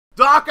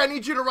Doc, I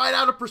need you to write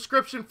out a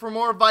prescription for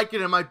more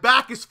Vicodin. My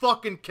back is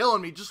fucking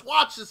killing me. Just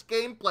watch this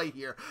gameplay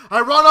here.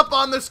 I run up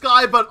on this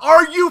guy, but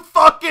are you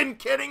fucking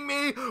kidding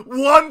me?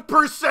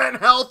 1%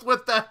 health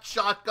with that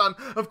shotgun.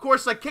 Of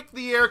course, I kicked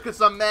the air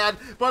because I'm mad,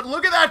 but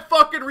look at that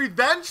fucking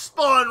revenge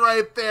spawn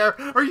right there.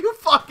 Are you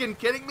fucking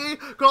kidding me?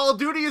 Call of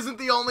Duty isn't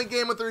the only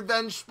game with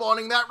revenge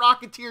spawning. That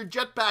Rocketeer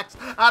jetpack's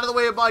out of the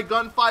way of my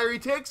gunfire. He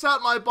takes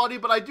out my buddy,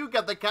 but I do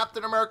get the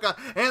Captain America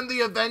and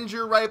the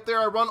Avenger right there.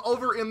 I run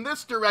over in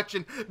this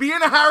direction. Being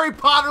a Harry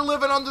Potter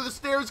living under the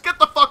stairs. Get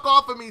the fuck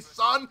off of me,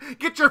 son.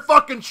 Get your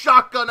fucking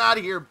shotgun out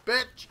of here,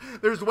 bitch.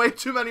 There's way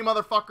too many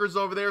motherfuckers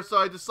over there, so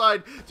I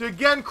decide to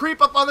again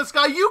creep up on this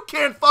guy. You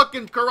can't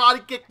fucking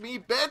karate kick me,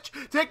 bitch.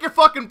 Take your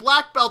fucking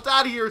black belt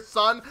out of here,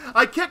 son.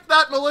 I kick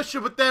that militia,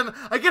 but then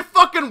I get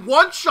fucking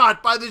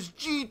one-shot by this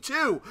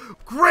G2.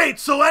 Great,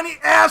 so any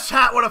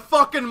asshat with a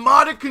fucking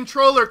modded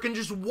controller can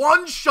just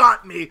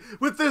one-shot me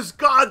with this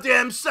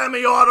goddamn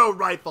semi-auto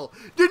rifle.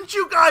 Didn't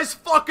you guys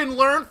fucking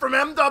learn from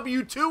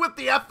MW2 with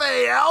the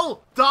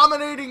FAL?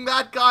 Dominating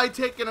that guy,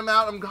 taking him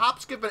out. I'm hop,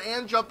 skipping,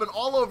 and jumping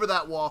all over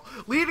that wall.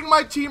 Leading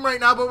my team right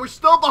now, but we're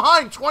still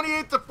behind,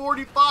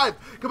 28-45.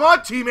 Come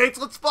on, teammates,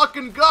 let's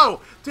fucking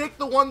go. Take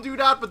the one dude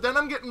out, but then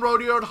I'm getting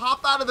rodeoed.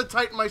 Hop out of the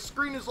Titan. My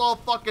screen is all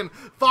fucking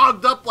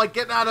fogged up like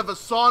getting out of a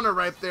sauna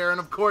right there. And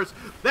of course,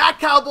 that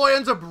cowboy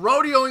ends up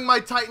rodeoing my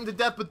Titan to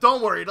death, but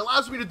don't worry, it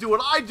allows me to do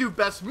what I do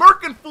best,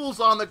 murking fools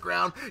on the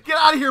ground. Get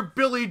out of here,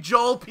 Billy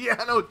Joel,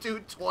 Piano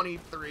Dude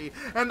 23.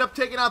 End up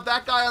taking out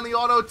that guy on the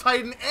auto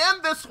Titan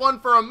and this one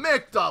for a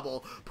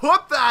McDouble.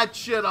 Put that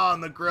shit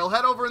on the grill.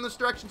 Head over in this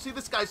direction. See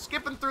this guy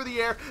skipping through the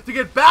air to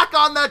get back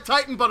on that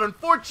Titan, but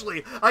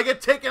unfortunately, I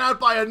get taken out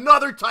by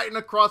another Titan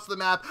across the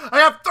map. I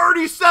have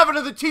 37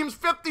 of the team's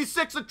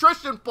 56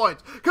 attrition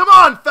points. Come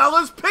on,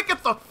 fellas, pick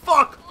it the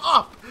fuck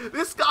up.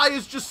 This guy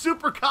is just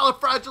super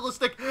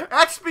califragilistic,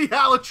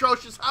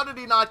 expialatrocious. How did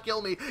he not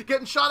kill me?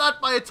 Getting shot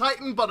at by a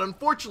Titan, but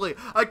unfortunately,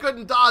 I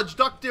couldn't dodge,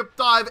 duck, dip,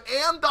 dive,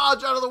 and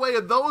dodge out of the way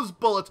of those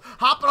bullets.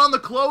 Hopping on the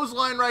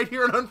clothesline right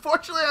here, and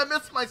unfortunately, I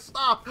missed my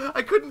stop.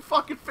 I couldn't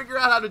fucking figure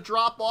out how to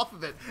drop off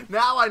of it.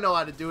 Now I know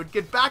how to do it.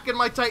 Get back in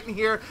my Titan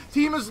here.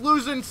 Team is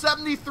losing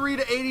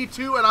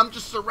 73-82, and I'm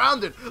just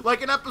surrounded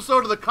like an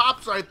episode of The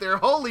Cops right there.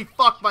 Holy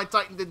fuck, my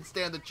Titan didn't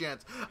stand a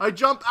chance. I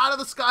jump out of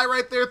the sky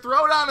right there,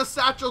 throw down a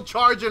satchel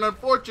charge, and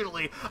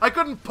unfortunately, I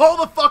couldn't pull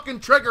the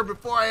fucking trigger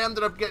before I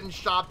ended up getting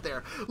shot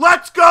there.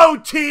 Let's go,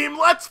 team!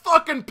 Let's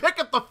fucking pick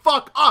it the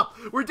fuck up!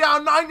 We're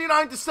down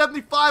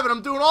 99-75, and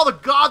I'm doing all the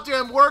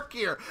goddamn work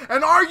here.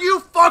 And are you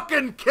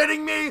fucking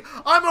kidding me?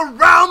 I'm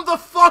around the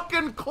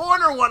fucking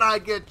corner when I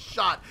get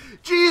shot.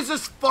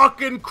 Jesus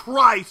fucking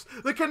Christ.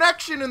 The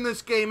connection in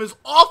this game is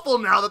awful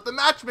now that the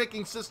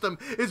matchmaking system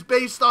is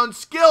based on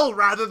skill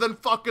rather than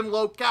fucking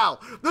locale.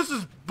 This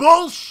is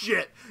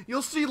bullshit.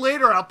 You'll see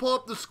later, I'll pull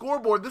up the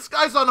scoreboard. This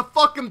guy's on a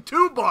fucking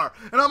 2-bar,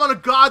 and I'm on a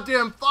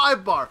goddamn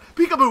 5-bar.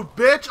 Peekaboo,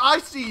 bitch, I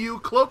see you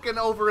cloaking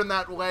over in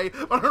that way,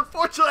 but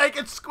unfortunately I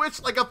get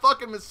squished like a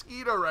fucking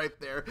mosquito right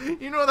there.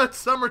 You know that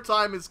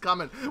summertime is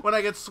coming when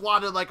I get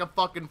swatted like a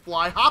fucking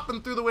fly,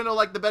 hopping through the window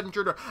like the bed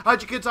intruder.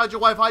 Hide your kids, hide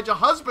your wife, hide your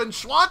husband.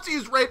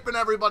 Schwanty's raping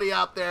everybody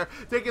out there,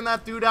 taking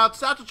that dude out.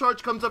 Satchel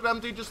charge comes up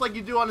empty just like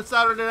you do on a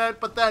Saturday night,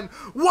 but then,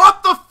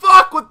 what the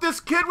fuck with this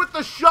kid with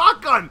the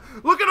shotgun?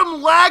 Look at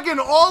him lagging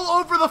all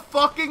over the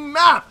fucking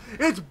map.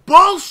 It's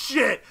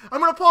bullshit.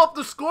 I'm gonna pull up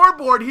the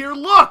scoreboard here.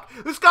 Look,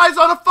 this guy's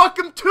on a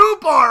fucking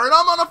 2-bar and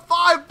I'm on a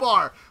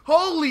 5-bar.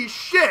 Holy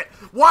shit.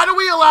 Why do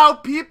we allow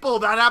people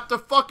that have to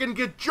fucking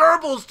get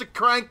gerbils to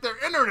crank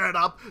their internet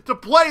up to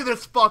play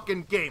this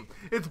fucking game?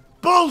 It's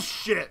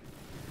bullshit.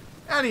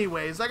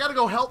 Anyways, I gotta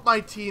go help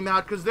my team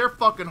out because they're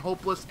fucking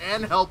hopeless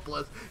and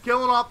helpless.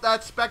 Killing off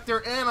that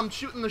Spectre, and I'm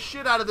shooting the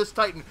shit out of this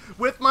Titan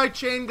with my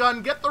chain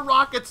gun. Get the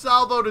rocket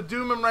salvo to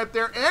doom him right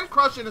there and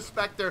crushing a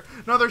Spectre.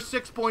 Another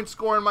 6-point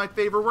score in my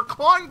favor. We're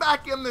clawing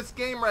back in this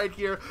game right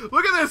here.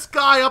 Look at this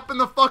guy up in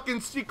the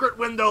fucking secret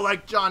window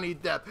like Johnny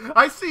Depp.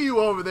 I see you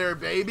over there,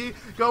 baby.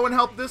 Go and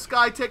help this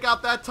guy take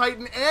out that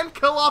Titan and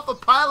kill off a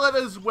pilot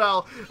as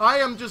well. I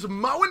am just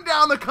mowing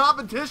down the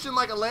competition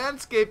like a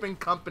landscaping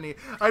company.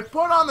 I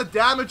put on the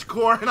damage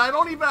core, and I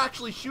don't even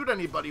actually shoot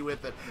anybody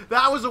with it.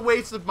 That was a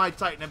waste of my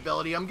Titan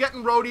ability. I'm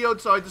getting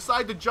rodeoed, so I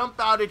decide to jump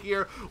out of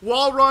here.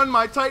 Wall run,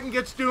 my Titan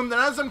gets doomed, and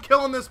as I'm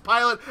killing this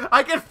pilot,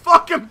 I get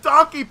fucking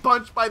donkey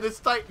punched by this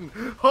Titan.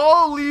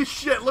 Holy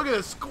shit, look at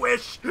this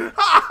squish.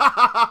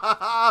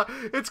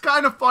 It's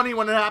kind of funny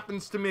when it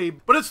happens to me,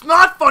 but it's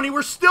not funny.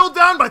 We're still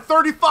down by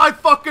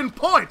 35 fucking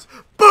points.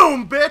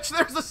 Boom, bitch!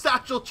 There's a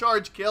satchel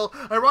charge kill.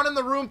 I run in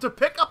the room to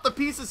pick up the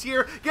pieces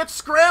here, get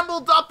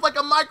scrambled up like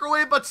a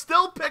microwave, but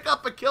still pick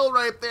up a kill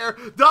right there.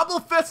 Double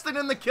fisted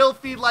in the kill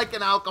feed like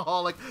an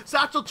alcoholic.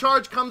 Satchel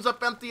charge comes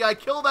up empty. I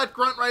kill that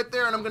grunt right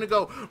there, and I'm gonna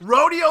go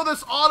rodeo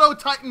this auto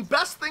Titan.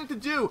 Best thing to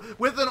do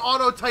with an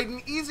auto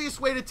Titan.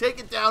 Easiest way to take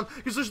it down,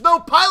 because there's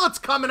no pilots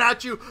coming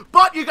at you,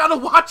 but you gotta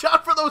watch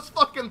out for those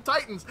fucking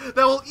Titans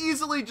that will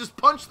easily just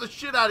punch the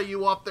shit out of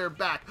you off their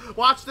back.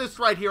 Watch this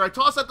right here. I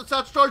toss out the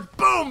satchel charge.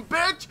 Boom,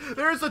 bitch! bitch.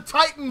 There's a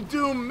Titan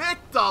Doom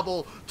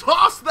McDouble.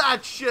 Toss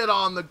that shit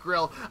on the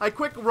grill. I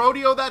quick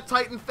rodeo that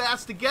Titan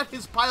fast to get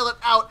his pilot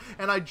out,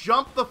 and I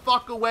jump the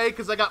fuck away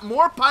because I got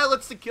more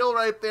pilots to kill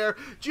right there.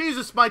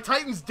 Jesus, my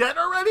Titan's dead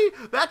already?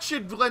 That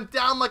shit went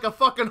down like a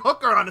fucking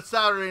hooker on a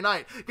Saturday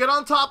night. Get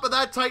on top of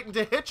that Titan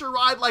to hitch a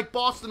ride like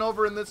Boston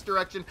over in this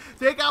direction.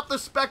 Take out the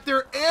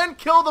Spectre and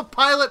kill the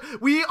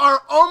pilot. We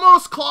are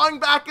almost clawing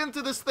back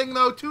into this thing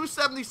though.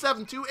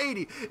 277,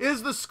 280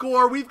 is the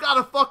score. We've got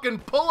to fucking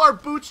pull our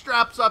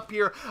bootstraps up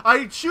here.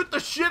 I shoot the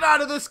shit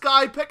out of this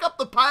guy, pick up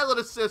the pilot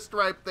assist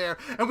right there,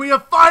 and we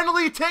have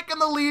finally taken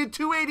the lead.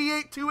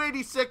 288,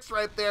 286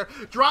 right there.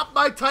 Drop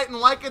my Titan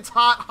like it's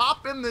hot.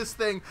 Hop in this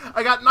thing.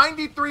 I got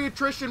 93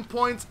 attrition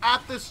points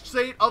at this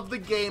state of the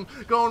game.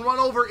 Go and run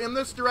over in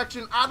this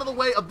direction out of the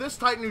way of this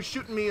Titan who's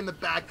shooting me in the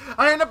back.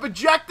 I end up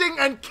ejecting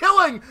and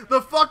killing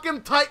the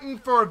fucking Titan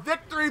for a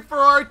victory for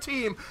our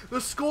team.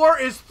 The score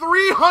is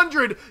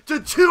 300 to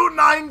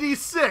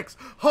 296.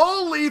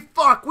 Holy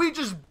fuck, we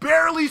just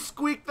barely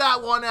squeaked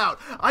that one out.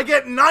 I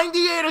get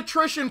 98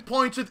 attrition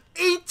points with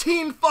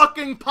 18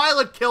 fucking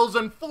pilot kills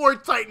and 4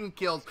 Titan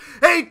kills.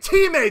 Hey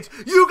teammates,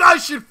 you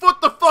guys should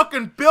foot the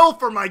fucking bill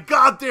for my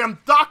goddamn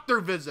doctor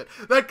visit.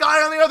 That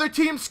guy on the other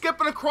team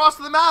skipping across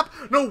the map,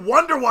 no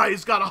wonder why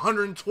he's got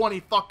 120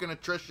 fucking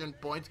attrition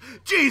points.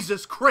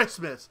 Jesus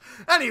Christmas.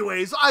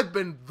 Anyways, I've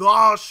been the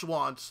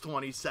Schwantz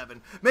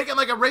 27, making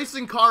like a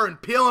racing car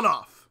and peeling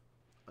off.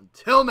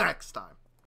 Until next time.